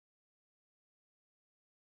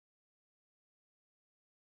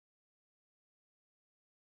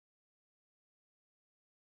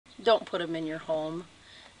don't put them in your home.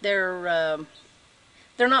 They're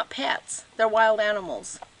not pets. They're wild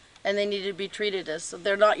animals, and they need to be treated as. So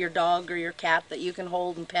they're not your dog or your cat that you can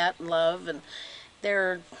hold and pet and love. And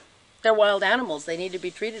they're wild animals. They need to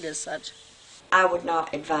be treated as such. I would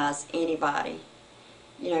not advise anybody,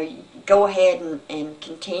 go ahead and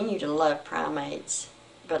continue to love primates,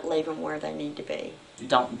 but leave them where they need to be.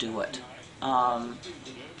 Don't do it.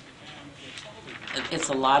 It's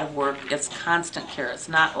a lot of work. It's constant care. It's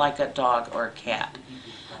not like a dog or a cat.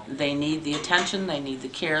 They need the attention, they need the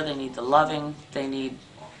care, they need the loving, they need,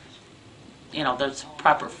 there's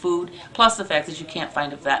proper food. Plus the fact that you can't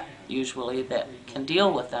find a vet usually that can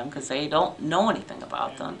deal with them because they don't know anything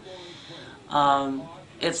about them.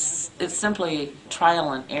 It's simply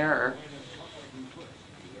trial and error.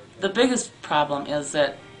 The biggest problem is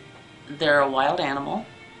that they're a wild animal.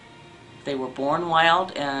 They were born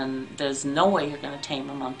wild, and there's no way you're going to tame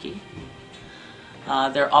a monkey.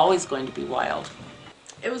 They're always going to be wild.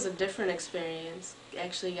 It was a different experience.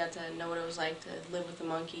 Actually got to know what it was like to live with a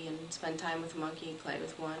monkey and spend time with a monkey and play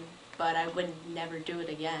with one. But I would never do it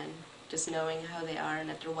again, just knowing how they are and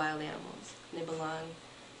that they're wild animals. And they belong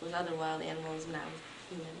with other wild animals, not with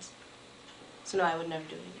humans. So no, I would never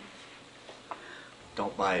do it again.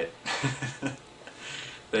 Don't buy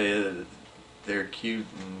it. They're cute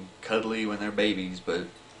and cuddly when they're babies, but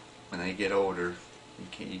when they get older,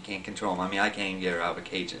 you can't control them. I mean, I can't even get her out of a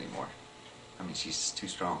cage anymore. I mean, she's too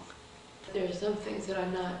strong. There are some things that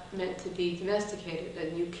are not meant to be domesticated,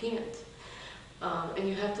 and you can't. And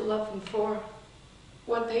you have to love them for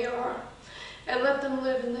what they are, and let them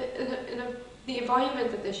live in the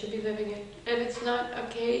environment that they should be living in. And it's not a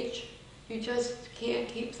cage. You just can't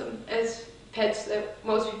keep them as pets that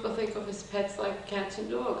most people think of as pets, like cats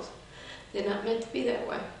and dogs. They're not meant to be that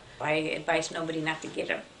way. I advise nobody not to get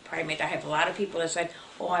a primate. I have a lot of people that said,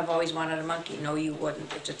 oh, I've always wanted a monkey. No, you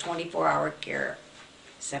wouldn't. It's a 24-hour care,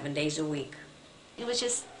 7 days a week.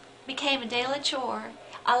 It became a daily chore.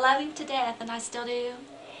 I love him to death, and I still do.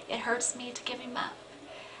 It hurts me to give him up.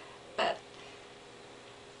 But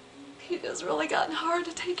he has really gotten hard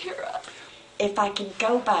to take care of. If I could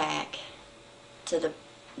go back to the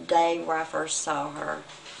day where I first saw her,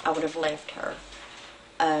 I would have left her.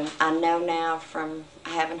 I know now from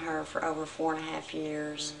having her for over 4.5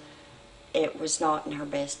 years, it was not in her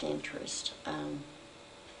best interest.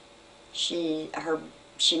 She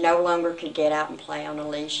no longer could get out and play on a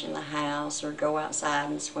leash in the house or go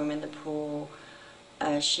outside and swim in the pool.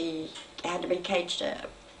 She had to be caged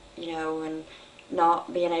up, and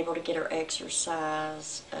not being able to get her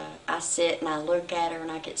exercise. I sit and I look at her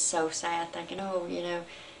and I get so sad thinking, oh,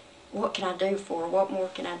 what can I do for her? What more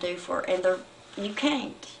can I do for her? And you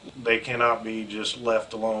can't. They cannot be just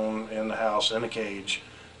left alone in the house in a cage.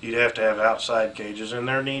 You'd have to have outside cages, and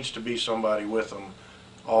there needs to be somebody with them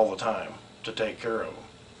all the time to take care of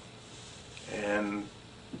them. And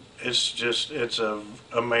it's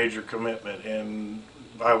a major commitment, and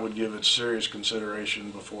I would give it serious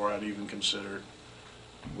consideration before I'd even consider it.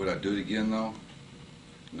 Would I do it again though?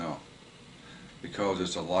 No, because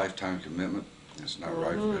it's a lifetime commitment. It's not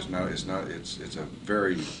right.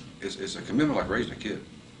 It's a commitment like raising a kid.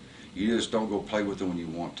 You just don't go play with them when you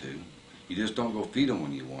want to. You just don't go feed them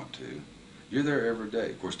when you want to. You're there every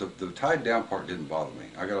day. Of course, the tied down part didn't bother me.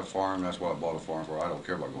 I got a farm. That's what I bought a farm for. I don't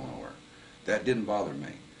care about going nowhere. That didn't bother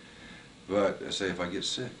me. But say if I get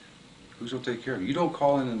sick, who's going to take care of me? You don't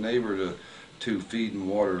call in a neighbor to feed and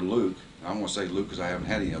water Luke. I'm going to say Luke because I haven't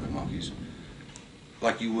had any other monkeys.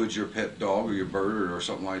 Like you would your pet dog or your bird or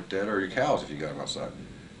something like that, or your cows if you got them outside.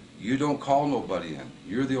 You don't call nobody in.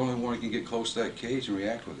 You're the only one who can get close to that cage and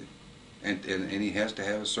react with it. And he has to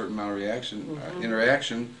have a certain amount of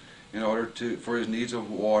interaction in order for his needs of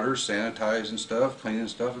water, sanitizing stuff, cleaning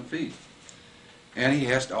stuff, and feed. And he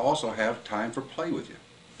has to also have time for play with you.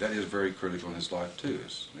 That is very critical in his life too.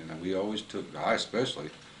 We always I especially,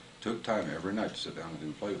 took time every night to sit down with him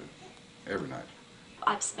and play with him. Every night.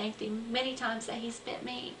 I've spanked him many times that he's bit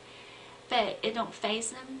me, but it don't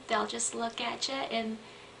faze them. They'll just look at you, and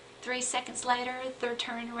 3 seconds later they're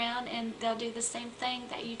turning around and they'll do the same thing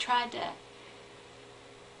that you tried to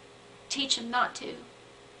teach them not to.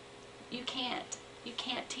 You can't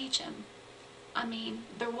teach them. I mean,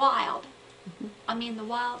 they're wild. I mean, the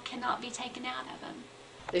wild cannot be taken out of them.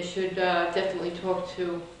 They should definitely talk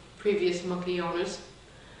to previous monkey owners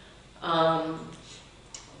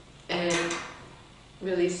and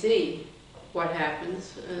really see what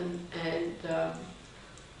happens and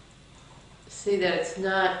see that it's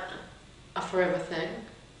not a forever thing.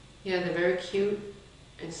 They're very cute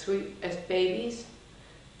and sweet as babies,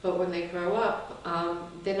 but when they grow up,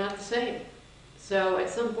 they're not the same. So at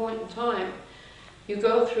some point in time, you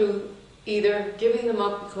go through either giving them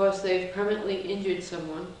up because they've permanently injured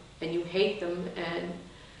someone and you hate them,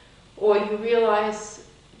 or you realize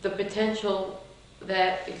the potential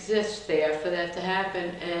that exists there for that to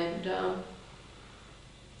happen, and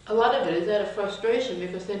a lot of it is out of frustration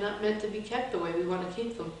because they're not meant to be kept the way we want to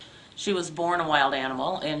keep them. She was born a wild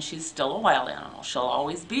animal, and she's still a wild animal. She'll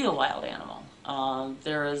always be a wild animal.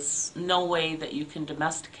 There is no way that you can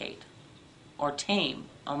domesticate or tame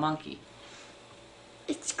a monkey.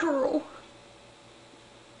 It's cruel.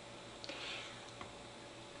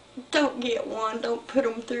 Don't get one. Don't put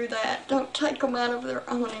them through that. Don't take them out of their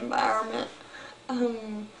own environment.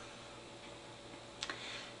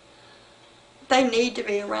 They need to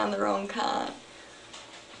be around their own kind.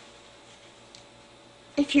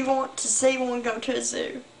 If you want to see one, go to a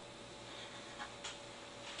zoo.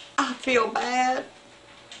 I feel bad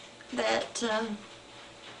that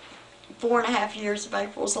 4.5 years of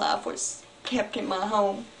April's life was kept in my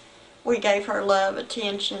home. We gave her love,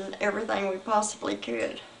 attention, everything we possibly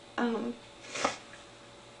could.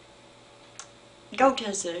 Go to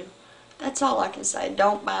a zoo. That's all I can say.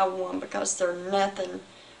 Don't buy one because they're nothing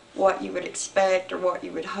what you would expect or what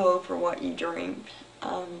you would hope or what you dreamed.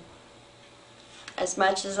 As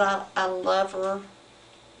much as I love her,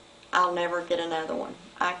 I'll never get another one.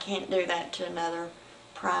 I can't do that to another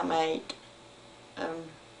primate.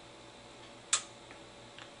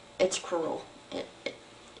 It's cruel.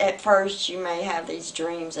 At first you may have these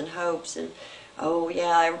dreams and hopes and, oh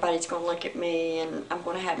yeah, everybody's going to look at me and I'm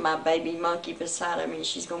going to have my baby monkey beside me and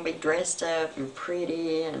she's going to be dressed up and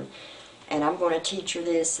pretty and I'm going to teach her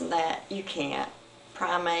this and that. You can't.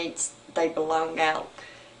 Primates, they belong out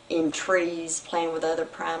in trees playing with other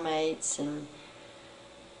primates, and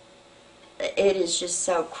it is just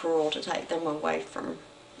so cruel to take them away from,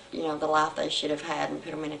 you know, the life they should have had and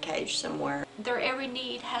put them in a cage somewhere. Their every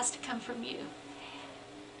need has to come from you.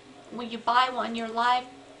 When you buy one, your life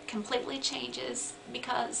completely changes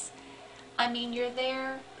because, I mean, you're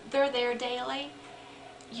there, they're there daily.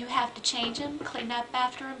 You have to change them, clean up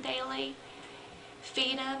after them daily,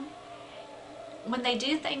 feed them. When they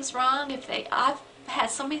do things wrong, I've had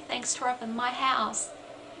so many things tore up in my house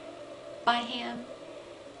by him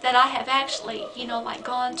that I have actually, you know, like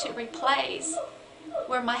gone to replace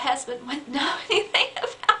where my husband wouldn't know anything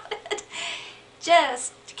about it,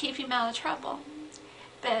 just to keep him out of trouble.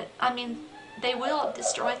 But, I mean, they will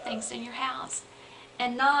destroy things in your house.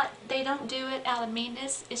 And they don't do it out of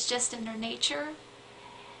meanness, it's just in their nature.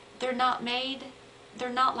 They're not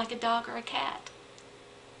like a dog or a cat.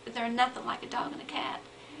 They're nothing like a dog and a cat.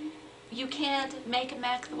 You can't make them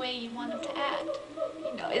act the way you want them to act.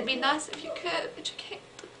 You know, it'd be nice if you could, but you can't.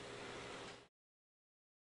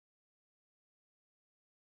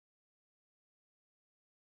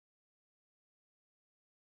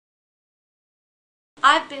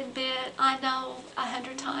 I've been bit, I know,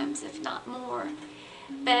 100 times, if not more.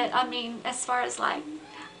 But, I mean, as far as like,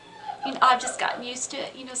 you know, I've just gotten used to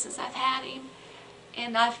it, you know, since I've had him.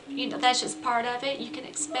 And you know, that's just part of it. You can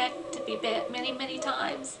expect to be bit many, many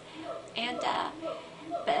times. And,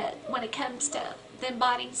 but when it comes to them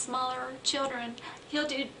biting smaller children,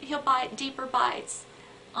 he'll bite deeper bites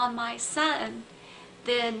on my son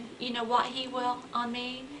than, you know, what he will on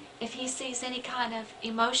me. If he sees any kind of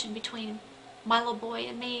emotion between my little boy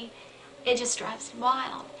and me, it just drives him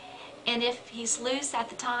wild. And if he's loose at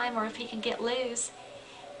the time, or if he can get loose,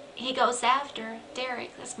 he goes after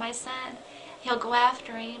Derek, that's my son. He'll go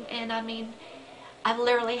after him, and I mean, I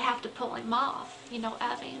literally have to pull him off, you know,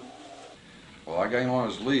 of him. Well, I got him on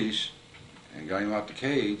his leash and got him out the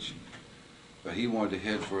cage, but he wanted to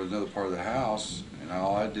head for another part of the house, and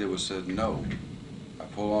all I did was said no. I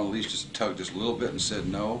pulled on the leash, just tugged just a little bit and said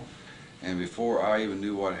no, and before I even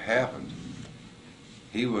knew what happened,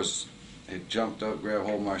 he had jumped up, grabbed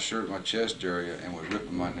hold of my shirt, my chest area, and was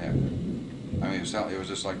ripping my neck. I mean, it was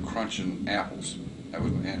just like crunching apples. That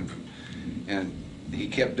was, and he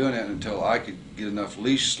kept doing that until I could get enough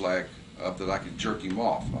leash slack up that I could jerk him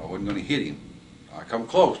off. I wasn't going to hit him. I come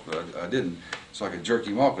close, but I didn't. So I could jerk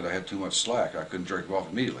him off, but I had too much slack. I couldn't jerk him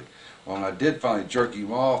off immediately. Well, when I did finally jerk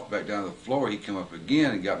him off back down to the floor, he came up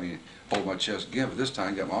again and got me, hold my chest again, but this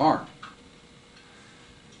time got my arm.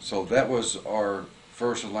 So that was our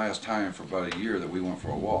first and last time for about a year that we went for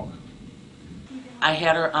a walk. I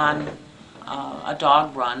had her on a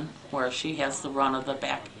dog run where she has the run of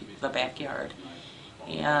the backyard.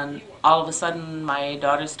 And all of a sudden my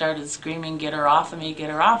daughter started screaming, "Get her off of me, get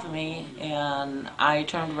her off of me," and I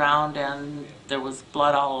turned around and there was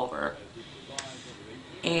blood all over her.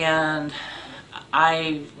 And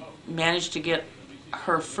I managed to get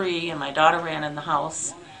her free, and my daughter ran in the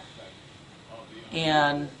house,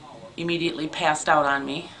 and immediately passed out on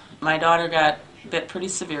me. My daughter got bit pretty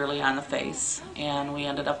severely on the face, and we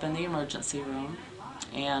ended up in the emergency room.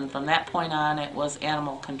 And from that point on, it was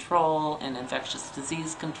animal control and infectious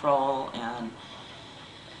disease control, and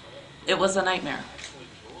it was a nightmare.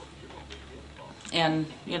 And,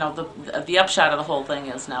 you know, the upshot of the whole thing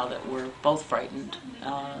is now that we're both frightened,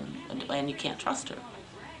 and you can't trust her.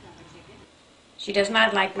 She does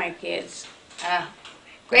not like my kids.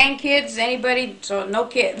 Grandkids, anybody, so no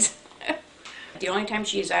kids. The only time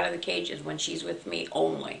she's out of the cage is when she's with me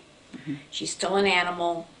only. Mm-hmm. She's still an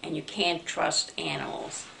animal, and you can't trust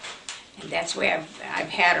animals. And that's why I've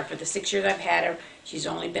had her. For the 6 years I've had her, she's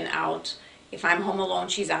only been out. If I'm home alone,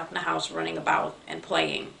 she's out in the house running about and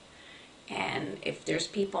playing. And if there's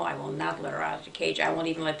people, I will not let her out of the cage. I won't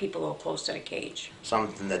even let people go close to the cage.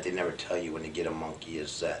 Something that they never tell you when you get a monkey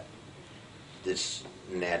is that this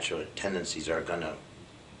natural tendencies are going to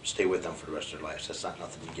stay with them for the rest of their lives. That's not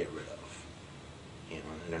nothing to get rid of. You know,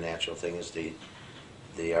 and their natural thing is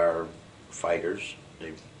they are fighters,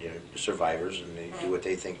 survivors, and they do what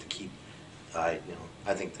they think to keep. I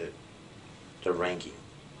think that the ranking,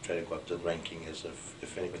 try to go up the ranking, as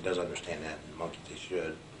if anybody does understand that, and monkeys they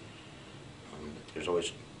should. There's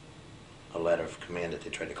always a ladder of command that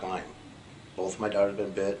they try to climb. Both my daughters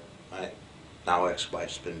have been bit. My now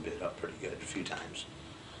ex-wife's been bit up pretty good a few times.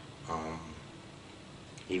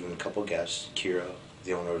 Even a couple guests, Kira,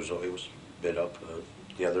 the owner of Zoe, was bit up.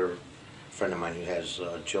 The other friend of mine who has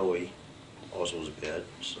Joey also was bit.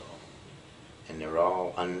 So, and they're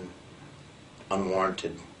all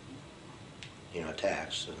unwarranted,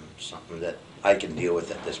 attacks, and something that I can deal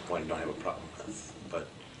with at this point. Don't have a problem with, but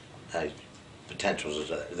potentials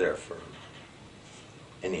are there for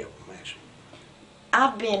any of them actually.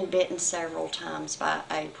 I've been bitten several times by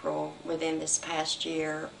April within this past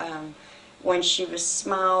year. When she was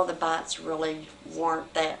small, the bites really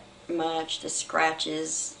weren't that much. The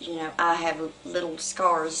scratches, I have little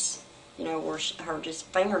scars, where her just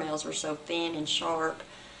fingernails were so thin and sharp.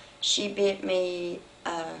 She bit me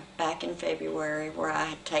back in February, where I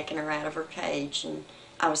had taken her out of her cage, and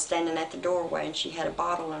I was standing at the doorway, and she had a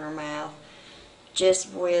bottle in her mouth.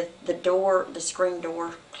 Just with the screen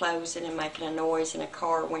door closing and making a noise, and a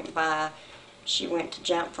car went by, she went to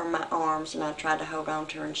jump from my arms, and I tried to hold on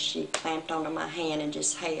to her, and she clamped onto my hand and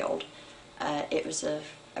just held. It was a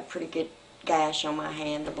pretty good gash on my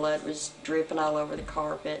hand. The blood was dripping all over the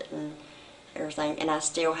carpet and everything, and I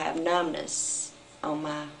still have numbness on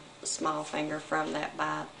my small finger from that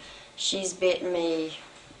bite. She's bitten me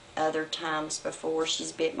other times before.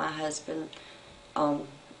 She's bit my husband on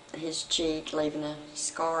his cheek, leaving a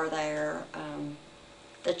scar there.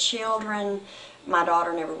 The children, my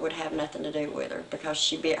daughter never would have nothing to do with her, because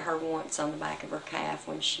she bit her once on the back of her calf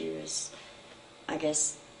when she was, I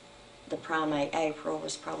guess, the primate April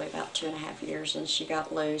was probably about 2.5 years, and she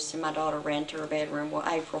got loose, and my daughter ran to her bedroom. Well,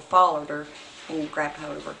 April followed her and grabbed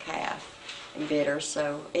hold of her calf and bit her,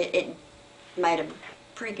 so it made a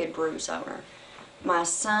pretty good bruise on her. My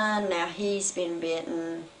son, now he's been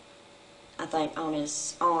bitten, I think, on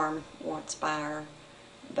his arm once by her,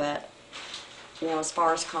 but as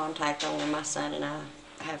far as contact, only my son and I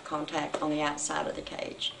have contact on the outside of the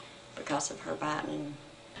cage because of her biting.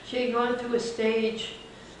 She had gone through a stage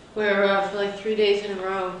where for like 3 days in a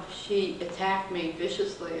row she attacked me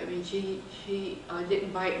viciously. I mean, she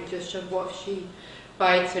didn't bite and just shove off. She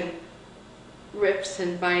bites and rips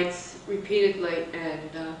and bites repeatedly, and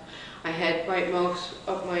I had bite marks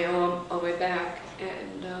up my arm all the way back,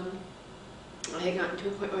 and I had gotten to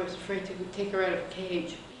a point where I was afraid to take her out of a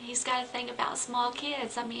cage. He's got to think about small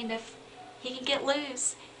kids. I mean, if he can get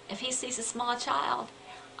loose, if he sees a small child,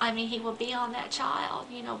 I mean, he will be on that child,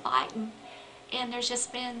 biting. And there's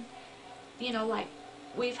just been, like,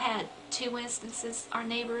 we've had 2 instances, our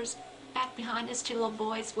neighbors back behind us, 2 little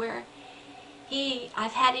boys, where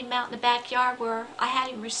I've had him out in the backyard where I had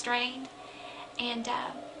him restrained, and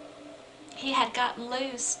he had gotten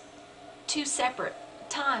loose 2 separate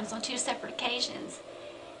times on 2 separate occasions.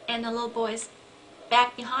 And the little boys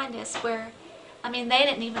back behind us, where, I mean, they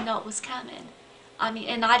didn't even know it was coming. I mean,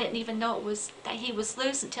 and I didn't even know that he was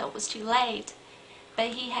loose until it was too late.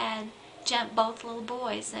 But he had jumped both little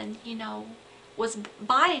boys and, was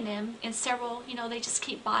biting him in several, they just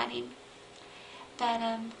keep biting. But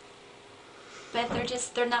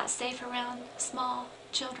they're not safe around small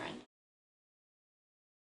children.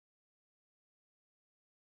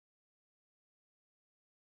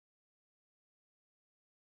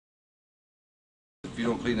 If you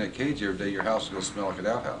don't clean that cage every day, your house is going to smell like an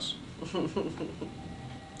outhouse.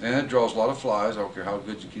 And it draws a lot of flies. I don't care how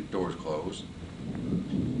good you keep doors closed.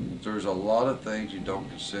 There's a lot of things you don't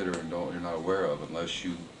consider and you're not aware of unless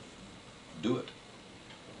you do it.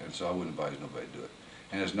 And so I wouldn't advise nobody to do it.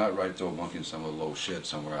 And it's not right to throw a monkey in some little shed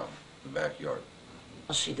somewhere out in the backyard.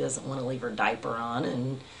 She doesn't want to leave her diaper on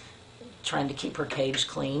and trying to keep her cage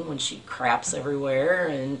clean when she craps everywhere,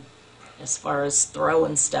 and as far as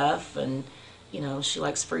throwing stuff, and you know, she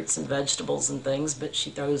likes fruits and vegetables and things, but she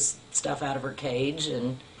throws stuff out of her cage,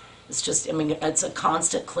 and it's just, I mean, it's a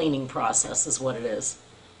constant cleaning process is what it is.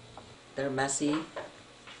 They're messy.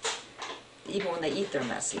 Even when they eat, they're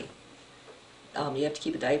messy. You have to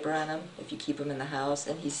keep a diaper on him if you keep him in the house,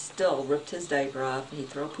 and he still ripped his diaper off and he'd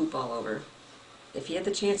throw poop all over. If he had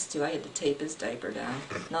the chance to, I had to tape his diaper down.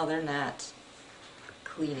 No, they're not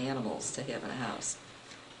clean animals to have in a house.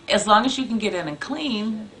 As long as you can get in and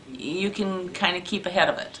clean, you can kind of keep ahead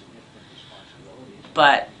of it.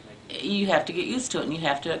 But you have to get used to it, and you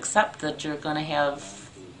have to accept that you're going to have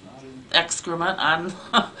excrement on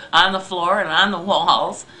on the floor and on the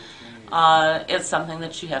walls. It's something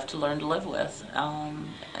that you have to learn to live with.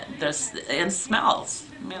 And smells.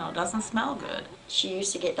 You know, it doesn't smell good. She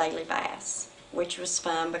used to get daily baths, which was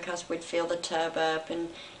fun because we'd fill the tub up and,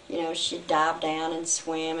 you know, she'd dive down and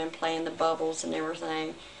swim and play in the bubbles and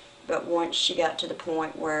everything. But once she got to the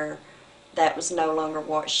point where that was no longer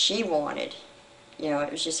what she wanted, you know,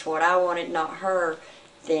 it was just what I wanted, not her,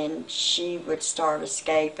 then she would start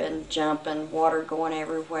escaping, jumping, water going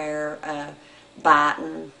everywhere,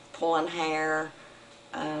 biting, pulling hair,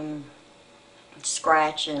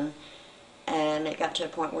 scratching, and it got to a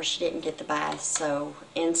point where she didn't get the bath. So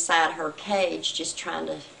inside her cage, just trying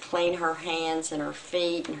to clean her hands and her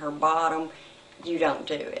feet and her bottom, you don't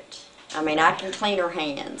do it. I mean, I can clean her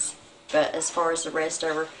hands, but as far as the rest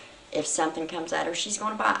of her, if something comes at her, she's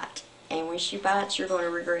going to bite. And when she bites, you're going to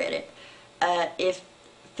regret it. If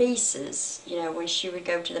feces, you know, when she would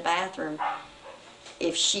go to the bathroom,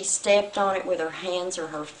 if she stepped on it with her hands or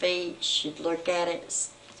her feet, she'd look at it,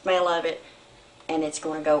 smell of it, and it's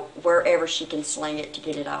going to go wherever she can sling it to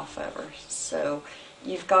get it off of her. So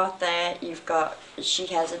you've got that. She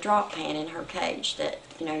has a drop pan in her cage that,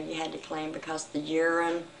 you know, you had to clean because the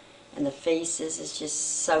urine and the feces is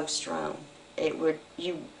just so strong.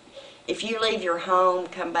 If you leave your home,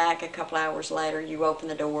 come back a couple hours later, you open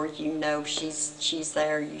the door, you know she's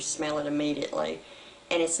there, you smell it immediately.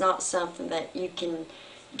 And it's not something that you can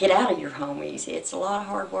get out of your home easy. It's a lot of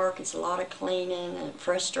hard work, it's a lot of cleaning and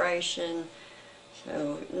frustration.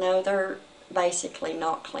 So, no, they're basically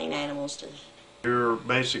not clean animals. You're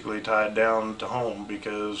basically tied down to home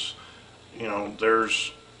because, you know,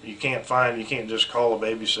 you can't just call a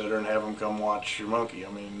babysitter and have them come watch your monkey.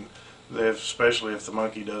 I mean, especially if the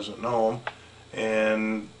monkey doesn't know them,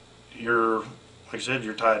 and like I said,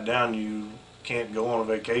 you're tied down. You can't go on a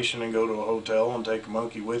vacation and go to a hotel and take a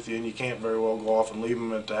monkey with you, and you can't very well go off and leave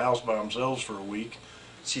them at the house by themselves for a week.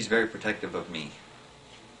 She's very protective of me.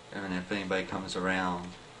 And if anybody comes around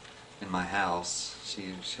in my house,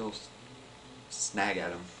 she'll snag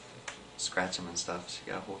at him, scratch him and stuff. She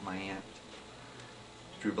got a hold of my aunt.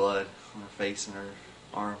 Drew blood on her face and her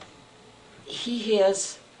arm. He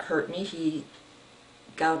has hurt me. He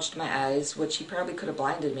gouged my eyes, which he probably could have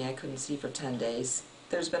blinded me. I couldn't see for 10 days.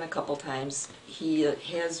 There's been a couple times he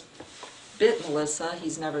has bit Melissa.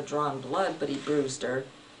 He's never drawn blood, but he bruised her.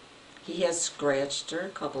 He has scratched her a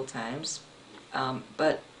couple times.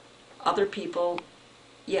 But other people,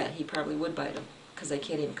 yeah, he probably would bite them because they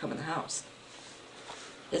can't even come in the house.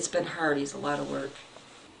 It's been hard. He's a lot of work.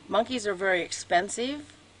 Monkeys are very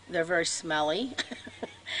expensive. They're very smelly.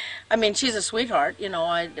 I mean, she's a sweetheart, you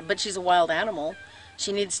know, but she's a wild animal.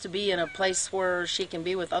 She needs to be in a place where she can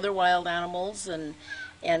be with other wild animals and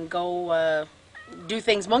go do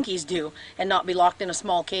things monkeys do, and not be locked in a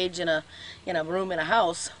small cage in a room in a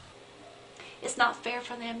house. It's not fair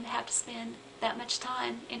for them to have to spend that much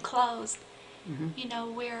time enclosed, you know,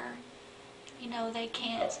 where, you know, they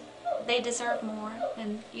can't, they deserve more,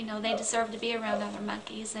 and, you know, they deserve to be around other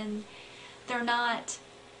monkeys, and they're not.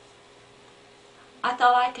 I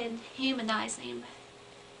thought I could humanize him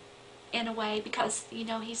in a way because, you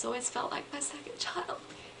know, he's always felt like my second child.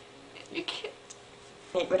 You can't.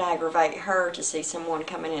 It would aggravate her to see someone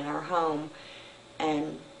coming in our home,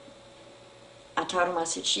 and I told him, I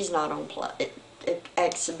said, she's not on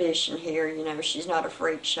exhibition here, you know, she's not a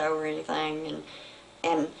freak show or anything,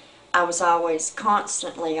 and I was always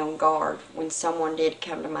constantly on guard when someone did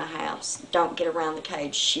come to my house. Don't get around the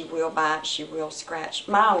cage. She will bite, she will scratch.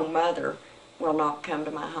 My own mother will not come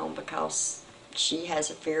to my home because she has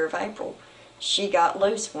a fear of April. She got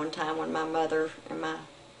loose one time when my mother and my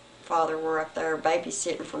father were up there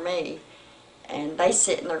babysitting for me, and they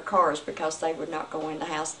sit in their cars because they would not go in the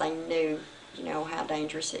house. They knew, you know, how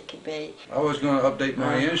dangerous it could be. I was going to update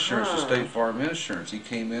my insurance, the State Farm insurance. He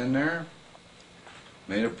came in there,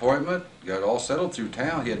 Made an appointment, got it all settled through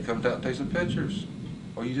town. He had to come out and take some pictures.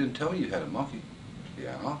 Oh, you didn't tell me you had a monkey.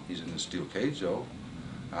 Yeah, he's in a steel cage though.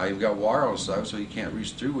 I even got wire on the side so he can't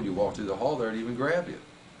reach through when you walk through the hall there and even grab you.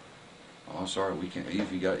 Oh, I'm sorry, we can't. Even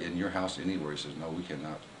if you got it in your house anywhere, he says, no, we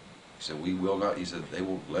cannot. He said, we will not. He said, they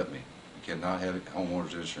won't let me. You cannot have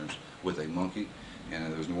homeowner's insurance with a monkey,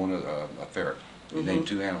 and there was one, a ferret. He named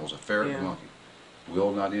two animals, a ferret and a monkey.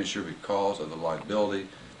 Will not insure because of the liability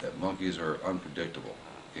that monkeys are unpredictable.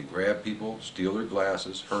 Can grab people, steal their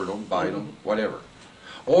glasses, hurt them, bite them, whatever.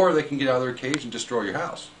 Or they can get out of their cage and destroy your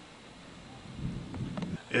house.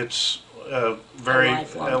 It's a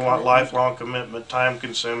lifelong commitment, time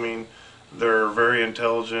consuming. They're very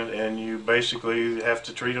intelligent, and you basically have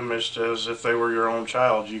to treat them as if they were your own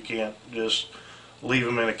child. You can't just leave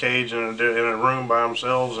them in a cage in a room by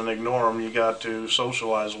themselves and ignore them. You got to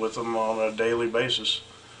socialize with them on a daily basis,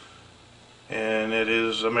 and it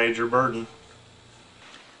is a major burden.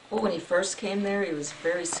 Well, when he first came there, he was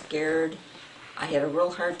very scared. I had a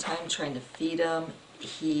real hard time trying to feed him.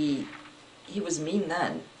 He was mean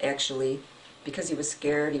then, actually, because he was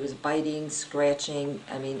scared. He was biting, scratching.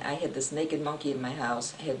 I mean, I had this naked monkey in my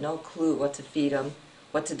house. I had no clue what to feed him,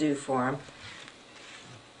 what to do for him.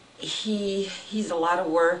 He's a lot of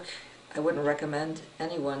work. I wouldn't recommend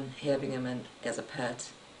anyone having him as a pet.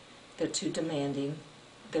 They're too demanding.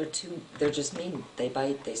 They're just mean. They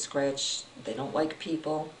bite, they scratch, they don't like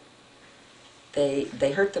people.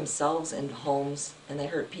 They hurt themselves in homes, and they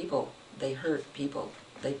hurt people. They hurt people.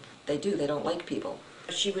 They do. They don't like people.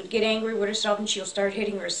 She would get angry with herself and she'll start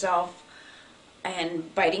hitting herself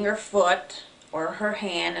and biting her foot or her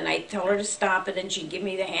hand, and I'd tell her to stop it, and she'd give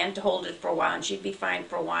me the hand to hold it for a while, and she'd be fine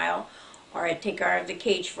for a while, or I'd take her out of the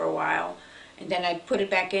cage for a while, and then I'd put it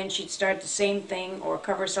back in. She'd start the same thing, or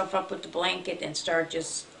cover herself up with the blanket and start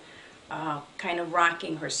just kind of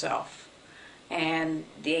rocking herself. And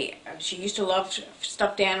she used to love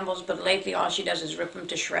stuffed animals, but lately all she does is rip them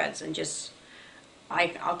to shreds, and just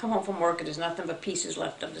I'll come home from work and there's nothing but pieces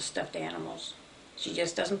left of the stuffed animals. She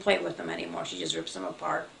just doesn't play with them anymore. She just rips them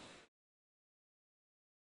apart.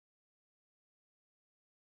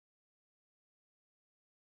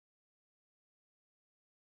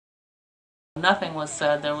 Nothing was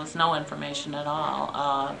said. There was no information at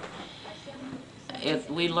all.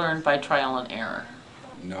 We learned by trial and error.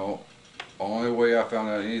 No. Only way I found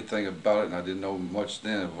out anything about it, and I didn't know much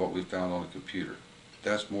then, of what we found on the computer.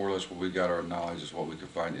 That's more or less what we got our knowledge, is what we could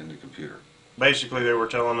find in the computer. Basically, they were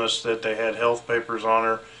telling us that they had health papers on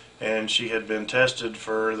her, and she had been tested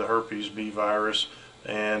for the herpes B virus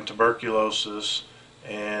and tuberculosis,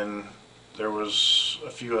 and there was a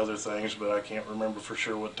few other things, but I can't remember for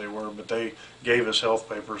sure what they were. But they gave us health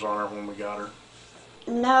papers on her when we got her.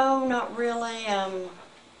 No, not really.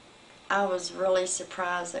 I was really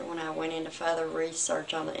surprised that when I went into further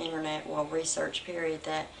research on the internet, research period,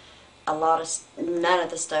 that none of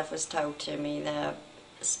the stuff was told to me.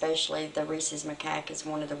 Especially the rhesus macaque is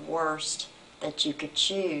one of the worst that you could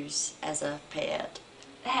choose as a pet.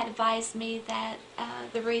 They had advised me that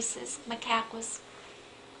the rhesus macaque was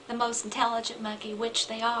the most intelligent monkey, which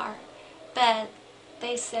they are, but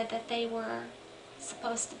they said that they were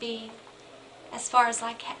supposed to be, as far as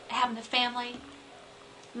like having a family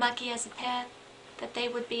monkey as a pet, that they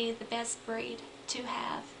would be the best breed to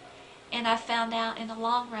have. And I found out in the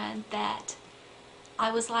long run that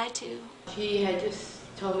I was lied to. She had just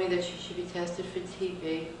told me that she should be tested for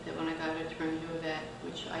TB, that when I got her to bring her to a vet,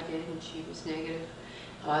 which I did, and she was negative.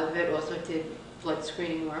 The vet also did blood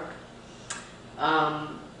screening work.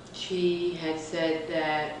 She had said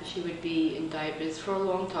that she would be in diapers for a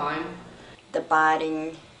long time. The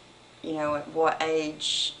biting, at what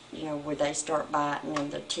age, would they start biting,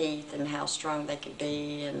 and the teeth, and how strong they could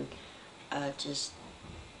be, and just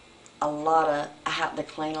a lot of the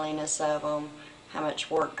cleanliness of them, how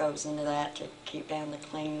much work goes into that to keep down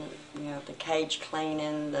the cage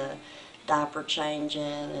cleaning, the diaper changing,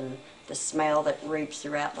 and the smell that reeks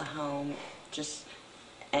throughout the home.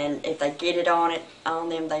 And if they get it on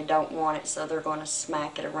them, they don't want it, so they're going to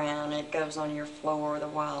smack it around. It goes on your floor, the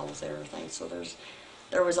walls, everything. So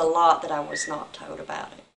there was a lot that I was not told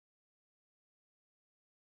about it.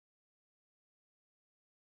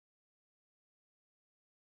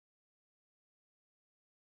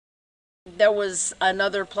 There was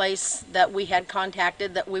another place that we had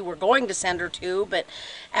contacted that we were going to send her to, but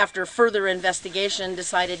after further investigation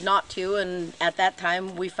decided not to, and at that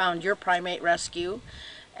time we found your Primate Rescue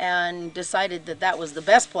and decided that that was the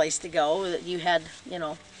best place to go, that you had,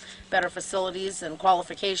 better facilities and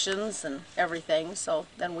qualifications and everything, so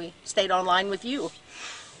then we stayed online with you.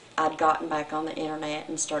 I'd gotten back on the internet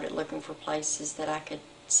and started looking for places that I could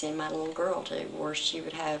send my little girl to, where she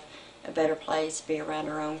would have a better place, be around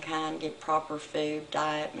her own kind, get proper food,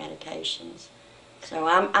 diet, medications. So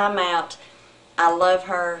I'm out. I love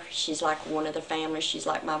her. She's like one of the family. She's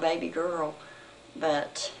like my baby girl.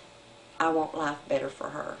 But I want life better for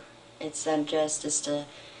her. It's injustice to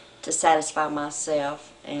satisfy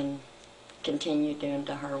myself and continue doing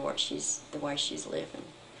to her the way she's living.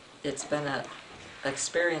 It's been an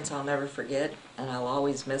experience I'll never forget, and I'll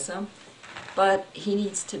always miss him. But he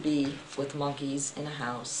needs to be with monkeys in a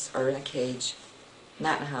house, or in a cage,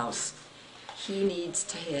 not in a house. He needs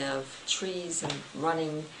to have trees and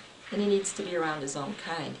running, and he needs to be around his own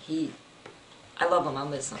kind. I love him, I'll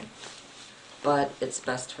miss him. But it's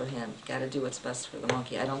best for him. You gotta do what's best for the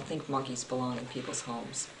monkey. I don't think monkeys belong in people's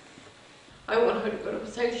homes. I want her to go to a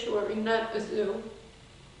sanctuary, not a zoo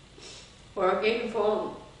or a game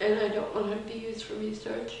farm, and I don't want her to be used for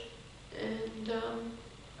research. And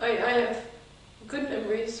I have good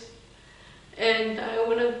memories, and I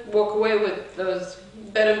want to walk away with those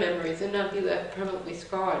better memories and not be left permanently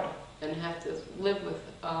scarred and have to live with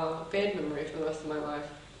bad memory for the rest of my life.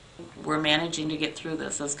 We're managing to get through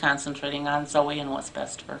this is concentrating on Zoe and what's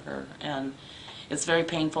best for her. And it's very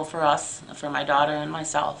painful for us, for my daughter and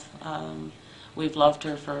myself. We've loved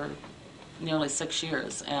her for nearly 6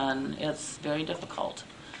 years, and it's very difficult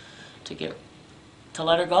to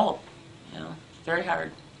let her go. You know, very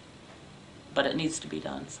hard. But it needs to be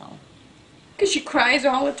done, so. Because she cries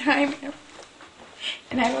all the time,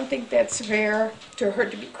 and I don't think that's fair to her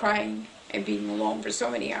to be crying and being alone for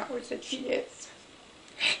so many hours that she is.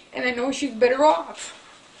 And I know she's better off.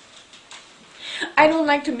 I don't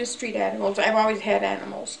like to mistreat animals. I've always had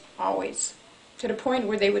animals, always, to the point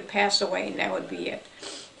where they would pass away and that would be it.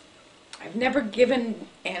 I've never given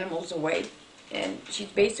animals away, and she's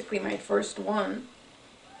basically my first one.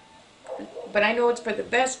 But I know it's for the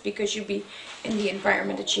best because she'll be in the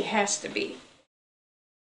environment that she has to be.